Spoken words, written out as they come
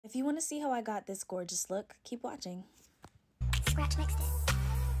If you want to see how I got this gorgeous look, keep watching. Scratch mixed it.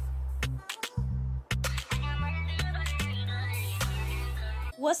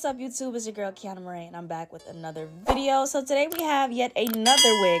 What's up, YouTube? It's your girl Kiannamoracia, and I'm back with another video. So today we have yet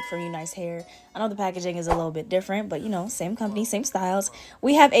another wig from Unice hair. I know the packaging is a little bit different, but you know, same company, same styles.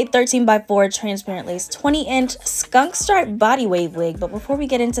 We have a 13x4 transparent lace 20-inch skunk stripe body wave wig. But before we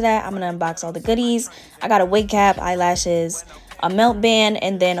get into that, I'm gonna unbox all the goodies. I got a wig cap, eyelashes, a melt band,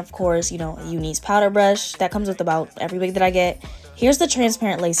 and then of course, you know, a Unice powder brush that comes with about every wig that I get. Here's the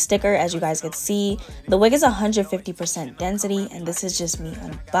transparent lace sticker. As you guys can see, the wig is 150% density, and this is just me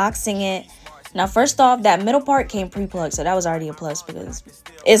unboxing it. Now, first off, that middle part came pre-plugged, so that was already a plus because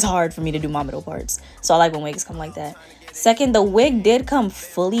it's hard for me to do my middle parts. So I like when wigs come like that. Second, the wig did come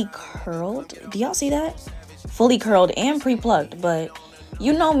fully curled. Do y'all see that? Fully curled and pre-plugged, but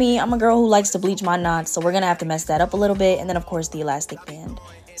you know me, I'm a girl who likes to bleach my knots, so we're gonna have to mess that up a little bit. And then of course the elastic band.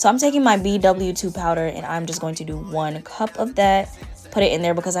 So I'm taking my BW2 powder and I'm just going to do 1 cup of that, put it in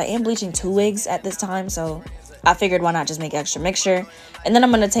there because I am bleaching 2 wigs at this time, so I figured why not just make extra mixture. And then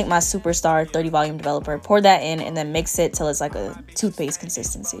I'm going to take my Superstar 30 volume developer, pour that in, and then mix it till it's like a toothpaste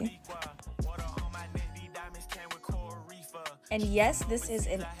consistency. And yes, this is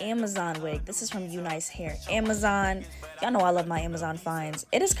an Amazon wig. This is from Unice Hair Amazon. Y'all know I love my Amazon finds.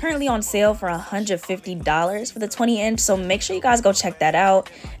 It is currently on sale for $150 for the 20-inch, so make sure you guys go check that out.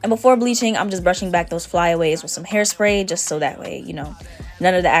 And before bleaching, I'm just brushing back those flyaways with some hairspray, just so that way, you know,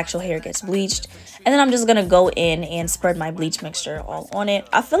 none of the actual hair gets bleached. And then I'm just gonna go in and spread my bleach mixture all on it.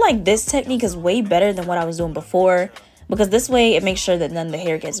 I feel like this technique is way better than what I was doing before, because this way it makes sure that none of the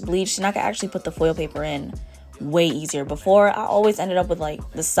hair gets bleached, and I can actually put the foil paper in way easier. Before, I always ended up with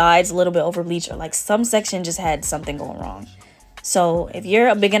like the sides a little bit over bleached, or like some section just had something going wrong. So if you're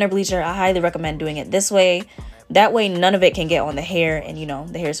a beginner bleacher, I highly recommend doing it this way. That way none of it can get on the hair, and you know,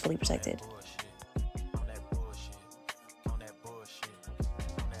 the hair is fully protected.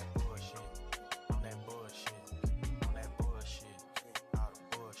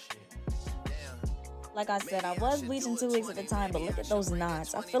 Like I said, I was bleaching 2 wigs at the time, but look at those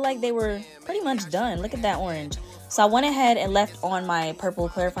knots. I feel like they were pretty much done. Look at that orange. So I went ahead and left on my purple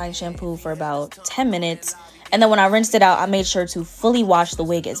clarifying shampoo for about 10 minutes. And then when I rinsed it out, I made sure to fully wash the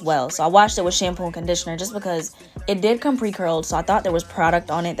wig as well. So I washed it with shampoo and conditioner just because it did come pre-curled. So I thought there was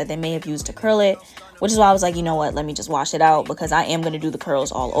product on it that they may have used to curl it, which is why I was like, you know what, let me just wash it out because I am going to do the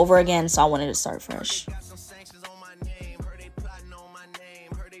curls all over again. So I wanted to start fresh.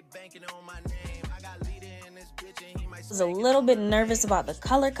 I was a little bit nervous about the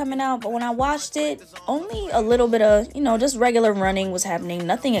color coming out, but when I washed it, only a little bit of, you know, just regular running was happening,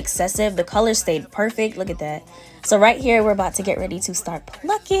 nothing excessive. The color stayed perfect. Look at that. So right here, we're about to get ready to start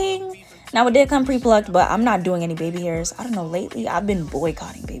plucking. Now it did come pre-plucked, but I'm not doing any baby hairs. I don't know, lately I've been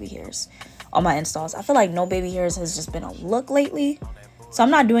boycotting baby hairs on my installs. I feel like no baby hairs has just been a look lately, so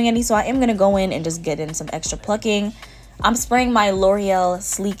I'm not doing any. So I am gonna go in and just get in some extra plucking. I'm spraying my L'Oreal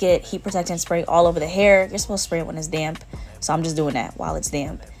Sleek It heat protectant spray all over the hair. You're supposed to spray it when it's damp, so I'm just doing that while it's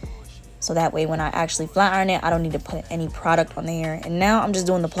damp. So that way when I actually flat iron it, I don't need to put any product on the hair. And now I'm just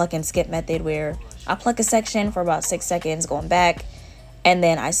doing the pluck and skip method, where I pluck a section for about 6 seconds, going back, and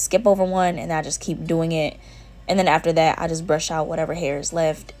then I skip over one, and I just keep doing it. And then after that, I just brush out whatever hair is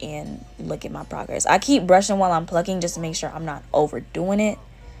left and look at my progress. I keep brushing while I'm plucking just to make sure I'm not overdoing it.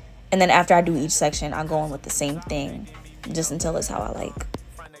 And then after I do each section, I go in with the same thing, just until it's how I like.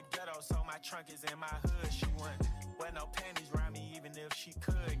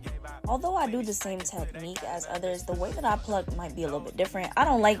 Although I do the same technique as others, the way that I pluck might be a little bit different. I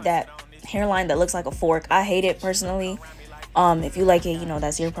don't like that hairline that looks like a fork. I hate it personally. If you like it, you know,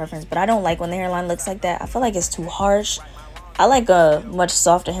 that's your preference, but I don't like when the hairline looks like that. I feel like it's too harsh. I like a much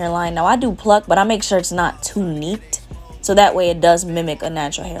softer hairline. Now I do pluck, but I make sure it's not too neat, so that way it does mimic a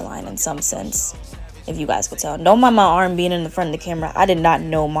natural hairline in some sense, if you guys could tell. Don't mind my arm being in the front of the camera. I did not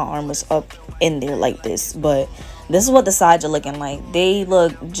know my arm was up in there like this, but this is what the sides are looking like. They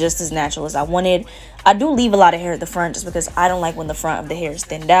look just as natural as I wanted. I do leave a lot of hair at the front just because I don't like when the front of the hair is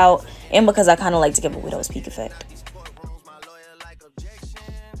thinned out, and because I kind of like to give a widow's peak effect.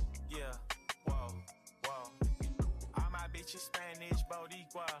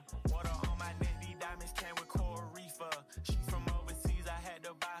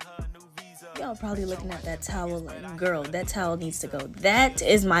 Y'all probably looking at that towel like, girl, that towel needs to go. That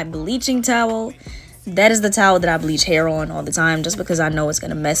is my bleaching towel. That is the towel that I bleach hair on all the time, just because I know it's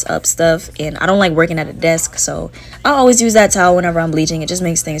gonna mess up stuff, and I don't like working at a desk, so I always use that towel whenever I'm bleaching. It just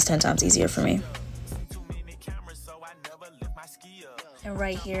makes things 10 times easier for me. And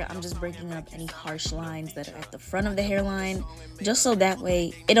right here, I'm just breaking up any harsh lines that are at the front of the hairline, just so that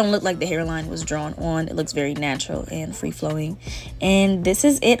way it don't look like the hairline was drawn on. It looks very natural and free-flowing. And this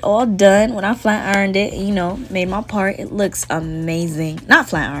is it all done. When I flat ironed it, you know, made my part, it looks amazing. Not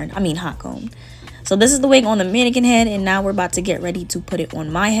flat ironed, I mean hot combed. So this is the wig on the mannequin head, and now we're about to get ready to put it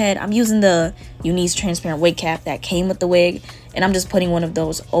on my head. I'm using the Unice transparent wig cap that came with the wig, and I'm just putting one of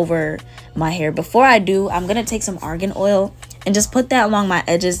those over my hair. Before I do, I'm going to take some argan oil and just put that along my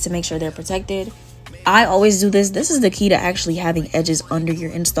edges to make sure they're protected. I always do this. This is the key to actually having edges under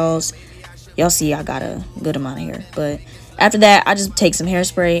your installs. Y'all see I got a good amount of hair, but after that, I just take some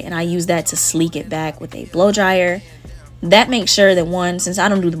hairspray and I use that to sleek it back with a blow dryer. That makes sure that, one, since I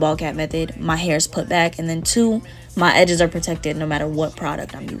don't do the ball cap method, my hair is put back, and then two, my edges are protected no matter what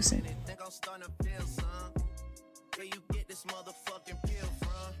product I'm using.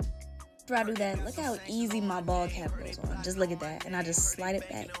 After I do that, look how easy my ball cap goes on. Just look at that, and I just slide it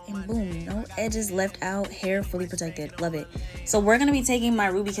back, and boom, no edges left out, hair fully protected. Love it. So we're going to be taking my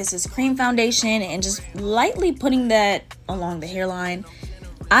Ruby Kisses cream foundation and just lightly putting that along the hairline.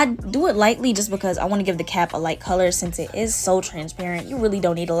 I do it lightly just because I want to give the cap a light color, since it is so transparent. You really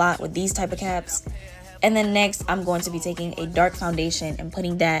don't need a lot with these type of caps. And then next, I'm going to be taking a dark foundation and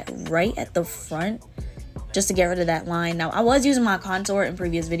putting that right at the front just to get rid of that line. Now, I was using my contour in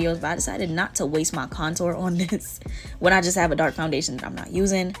previous videos, but I decided not to waste my contour on this when I just have a dark foundation that I'm not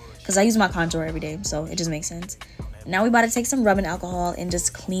using, because I use my contour every day, so it just makes sense. Now we about to take some rubbing alcohol and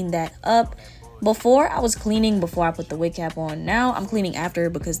just clean that up. Before, I was cleaning before I put the wig cap on. Now I'm cleaning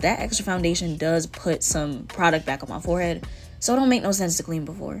after, because that extra foundation does put some product back on my forehead, so it don't make no sense to clean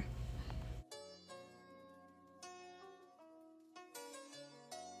before.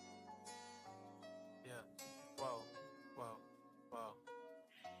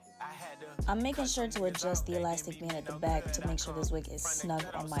 I'm making sure to adjust the elastic band at the back to make sure this wig is snug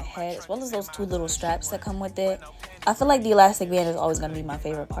on my head, as well as those two little straps that come with it. I feel like the elastic band is always going to be my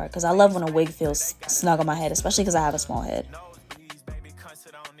favorite part, because I love when a wig feels snug on my head, especially because I have a small head.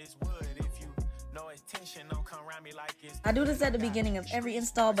 I do this at the beginning of every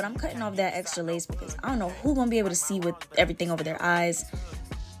install, but I'm cutting off that extra lace because I don't know who's going to be able to see with everything over their eyes.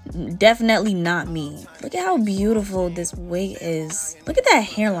 Definitely not me. Look at how beautiful this wig is. Look at that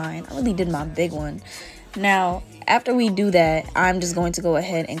hairline. I really did my big one. Now, after we do that, I'm just going to go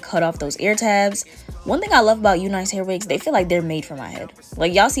ahead and cut off those ear tabs. One thing I love about Unice hair wigs, they feel like they're made for my head.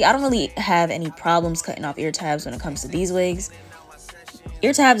 Like, y'all see, I don't really have any problems cutting off ear tabs when it comes to these wigs.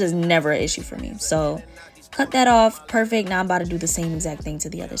 Ear tabs is never an issue for me. So, cut that off. Perfect. Now I'm about to do the same exact thing to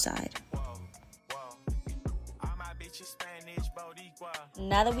the other side.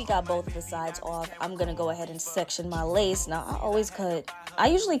 Now that we got both of the sides off, I'm going to go ahead and section my lace. Now, I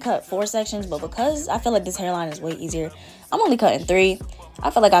usually cut 4 sections, but because I feel like this hairline is way easier, I'm only cutting 3. I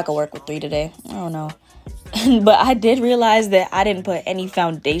feel like I could work with 3 today. I don't know. But I did realize that I didn't put any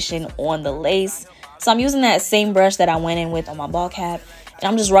foundation on the lace. So I'm using that same brush that I went in with on my ball cap. And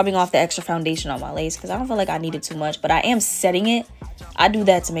I'm just rubbing off the extra foundation on my lace because I don't feel like I needed too much. But I am setting it. I do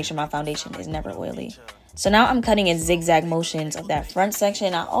that to make sure my foundation is never oily. So now I'm cutting in zigzag motions of that front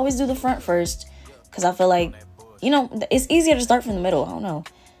section. I always do the front first because I feel like, you know, it's easier to start from the middle. I don't know.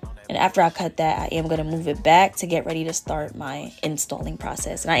 And after I cut that, I am going to move it back to get ready to start my installing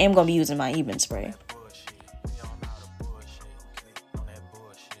process. And I am going to be using my even spray.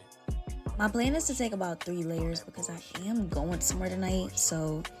 My plan is to take about 3 layers because I am going somewhere tonight.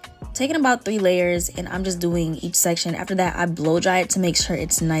 So taking about 3 layers, and I'm just doing each section. After that, I blow dry it to make sure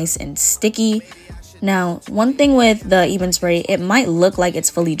it's nice and sticky. Now, one thing with the even spray, it might look like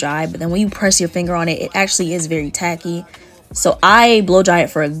it's fully dry, but then when you press your finger on it, it actually is very tacky. So I blow dry it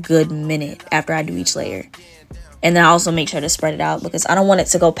for a good minute after I do each layer. And then I also make sure to spread it out because I don't want it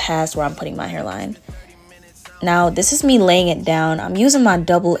to go past where I'm putting my hairline. Now, this is me laying it down. I'm using my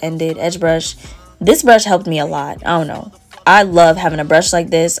double-ended edge brush. This brush helped me a lot. I don't know. I love having a brush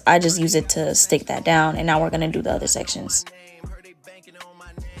like this. I just use it to stick that down. And now we're going to do the other sections.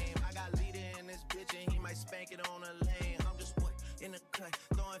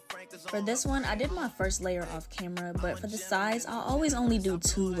 For this one, I did my first layer off camera, but for the sides, I always only do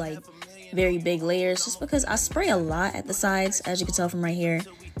 2 like very big layers just because I spray a lot at the sides, as you can tell from right here.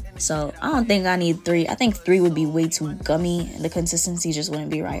 So I don't think I need 3. I think 3 would be way too gummy and the consistency just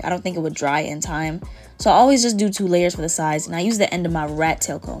wouldn't be right. I don't think it would dry in time. So I always just do 2 layers for the sides, and I use the end of my rat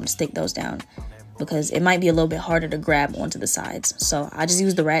tail comb to stick those down because it might be a little bit harder to grab onto the sides. So I just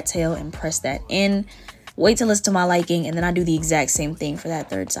use the rat tail and press that in, wait till it's to my liking, and then I do the exact same thing for that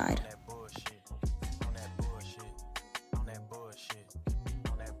third side.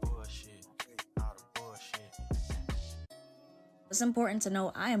 It's important to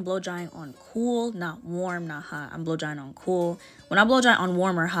know I am blow drying on cool, not warm, not hot. I'm blow drying on cool. When I blow dry on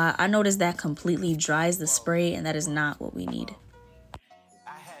warm or hot, I notice that completely dries the spray, and that is not what we need.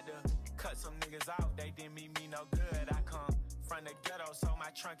 I had to cut some niggas out, they didn't mean me no good. I come from the ghetto, so my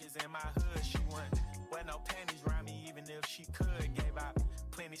trunk is in my hood. She wouldn't wear no panties around me, even if she could. Gave out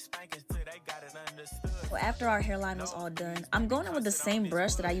plenty spankings till they got it understood. So after our hairline was all done, I'm going in with the same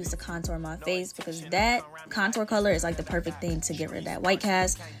brush that I used to contour my face, because that contour color is like the perfect thing to get rid of that white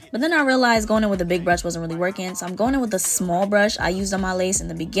cast. But then I realized going in with a big brush wasn't really working, so I'm going in with the small brush I used on my lace in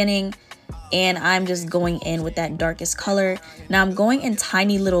the beginning, and I'm just going in with that darkest color. Now I'm going in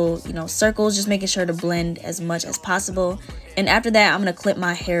tiny little, circles, just making sure to blend as much as possible. And after that, I'm going to clip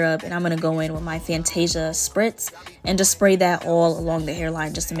my hair up, and I'm going to go in with my Fantasia spritz and just spray that all along the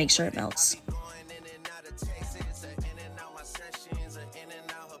hairline just to make sure it melts.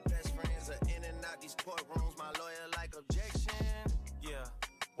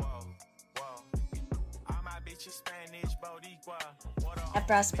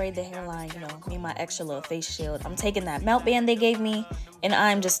 After I sprayed the hairline, me and my extra little face shield, I'm taking that melt band they gave me, and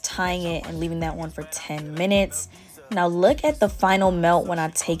I'm just tying it and leaving that one for 10 minutes. Now look at the final melt when I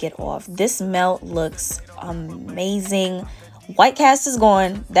take it off. This melt looks amazing. White cast is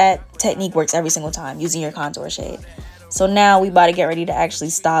gone. That technique works every single time using your contour shade. So now we about to get ready to actually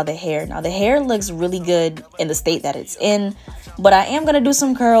style the hair. Now the hair looks really good in the state that it's in, but I am going to do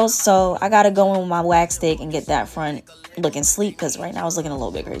some curls, so I got to go in with my wax stick and get that front looking sleek, because right now it's looking a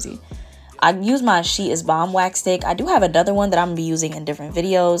little bit crazy. I use my She Is Bomb wax stick. I do have another one that I'm going to be using in different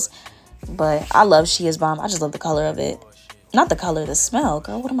videos, but I love She Is Bomb. I just love the color of it. Not the color, the smell.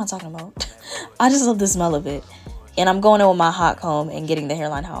 Girl, what am I talking about? I just love the smell of it. And I'm going in with my hot comb and getting the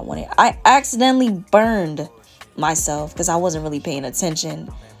hairline how I want it. I accidentally burned myself because I wasn't really paying attention.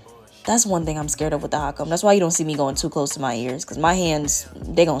 That's one thing I'm scared of with the hot comb. That's why you don't see me going too close to my ears, because my hands,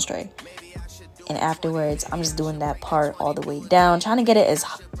 they gonna stray. And afterwards, I'm just doing that part all the way down, trying to get it as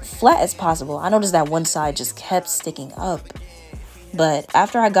flat as possible. I noticed that one side just kept sticking up. But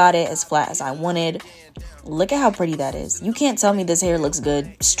after I got it as flat as I wanted, look at how pretty that is. You can't tell me this hair looks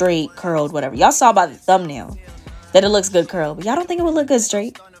good straight, curled, whatever. Y'all saw by the thumbnail that it looks good curled, but y'all don't think it would look good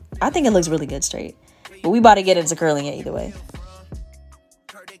straight? I think it looks really good straight. But we about to get into curling it either way.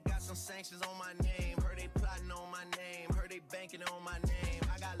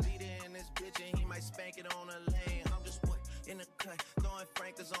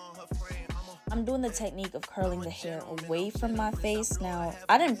 I'm doing the technique of curling the hair away from my face. Now,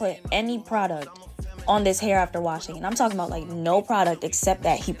 I didn't put any product on this hair after washing, and I'm talking about like no product except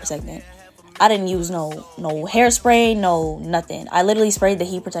that heat protectant. I didn't use no hairspray, no nothing. I literally sprayed the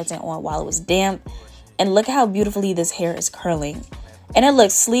heat protectant on while it was damp, and look how beautifully this hair is curling. And it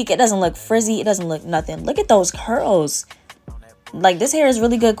looks sleek. It doesn't look frizzy. It doesn't look nothing. Look at those curls. Like, this hair is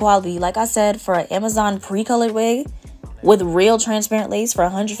really good quality. Like I said, for an Amazon pre-colored wig with real transparent lace for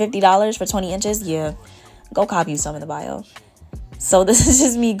 $150 for 20 inches, yeah, go copy some in the bio. So this is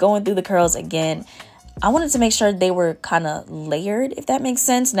just me going through the curls again. I wanted to make sure they were kind of layered, if that makes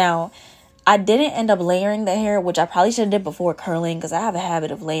sense. Now, I didn't end up layering the hair, which I probably should have did before curling, because I have a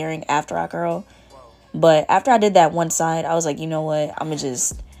habit of layering after I curl. But after I did that one side, I was like, you know what, I'm gonna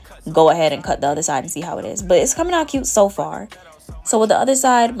just go ahead and cut the other side and see how it is. But it's coming out cute so far. So with the other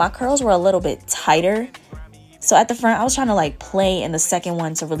side, my curls were a little bit tighter. So at the front, I was trying to like play in the second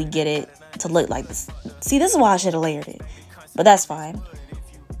one to really get it to look like this. See, this is why I should have layered it, but that's fine.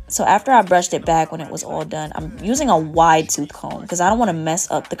 So after I brushed it back when it was all done, I'm using a wide tooth comb because I don't want to mess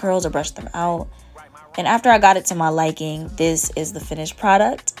up the curls or brush them out. And after I got it to my liking, this is the finished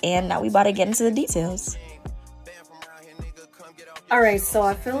product. And now we about to get into the details. Alright, so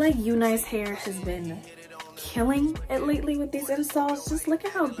I feel like Unice hair has been killing it lately with these installs. Just look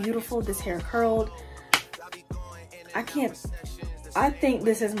at how beautiful this hair curled. I think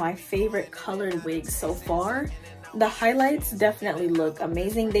this is my favorite colored wig so far. The highlights definitely look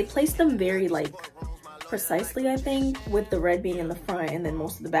amazing. They placed them very like precisely, I think, with the red being in the front and then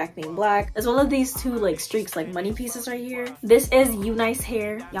most of the back being black, as well as these two like streaks, like money pieces right here. This is Unice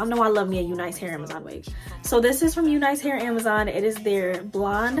hair. Y'all know I love me a Unice hair Amazon wig. So this is from Unice hair Amazon. It is their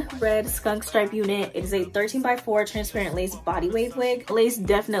blonde red skunk stripe unit. It is a 13x4 transparent lace body wave wig. Lace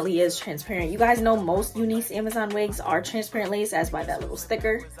definitely is transparent. You guys know most Unice Amazon wigs are transparent lace, as by that little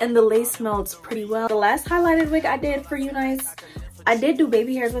sticker, and the lace melts pretty well. The last highlighted wig I did for Unice, I did do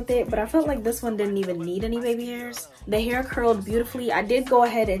baby hairs with it, but I felt like this one didn't even need any baby hairs. The hair curled beautifully. I did go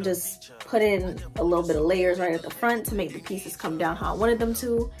ahead and just put in a little bit of layers right at the front to make the pieces come down how I wanted them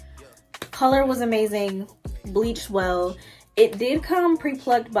to. Color was amazing, bleached well, It did come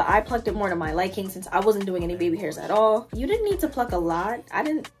pre-plucked, but I plucked it more to my liking since I wasn't doing any baby hairs at all. You didn't need to pluck a lot.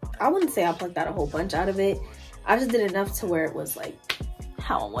 I wouldn't say I plucked out a whole bunch out of it. I just did enough to where it was like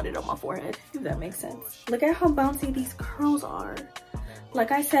how I want it on my forehead, if that makes sense. Look at how bouncy these curls are.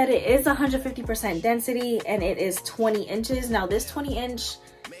 Like I said, it is 150% density and it is 20 inches. Now this 20 inch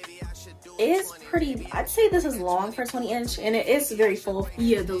is pretty, I'd say this is long for 20 inch and it is very full.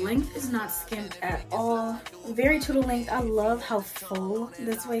 Yeah, the length is not skimped at all. Very true to length. I love how full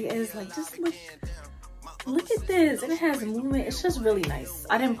this wig is. Like, just look at this, and it has movement. It's just really nice.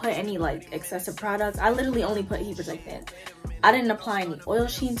 I didn't put any like excessive products. I literally only put heat protectant. I didn't apply any oil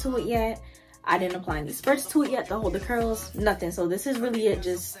sheen to it yet. I didn't apply any spurts to it yet to hold the curls, nothing. So this is really it,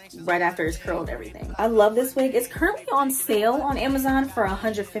 just right after it's curled everything. I love this wig. It's currently on sale on Amazon for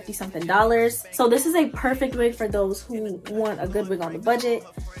 $150 something. So this is a perfect wig for those who want a good wig on the budget.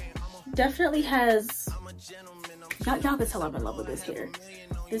 Definitely has, y'all can tell I'm in love with this hair.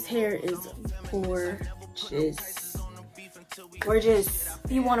 This hair is gorgeous. Gorgeous.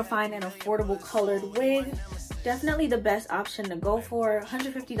 If you want to find an affordable colored wig, definitely the best option to go for.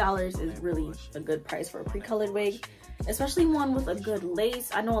 $150 is really a good price for a pre-colored wig, especially one with a good lace.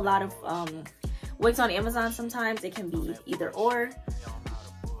 I know a lot of wigs on Amazon, sometimes it can be either or.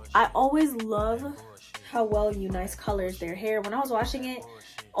 I always love how well Unice colors their hair. When I was washing it,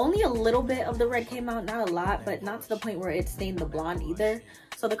 only a little bit of the red came out, not a lot, but not to the point where it stained the blonde either.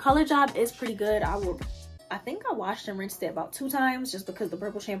 So the color job is pretty good. I think I washed and rinsed it about 2 times just because the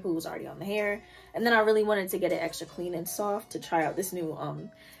purple shampoo was already on the hair. And then I really wanted to get it extra clean and soft to try out this new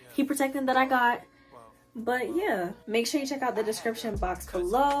heat protectant that I got. But yeah, make sure you check out the description box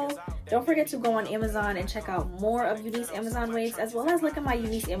below. Don't forget to go on Amazon and check out more of Unice Amazon wigs, as well as look at my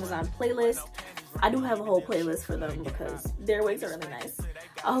Unice Amazon playlist. I do have a whole playlist for them because their wigs are really nice.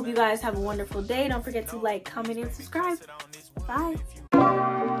 I hope you guys have a wonderful day. Don't forget to like, comment, and subscribe. Bye.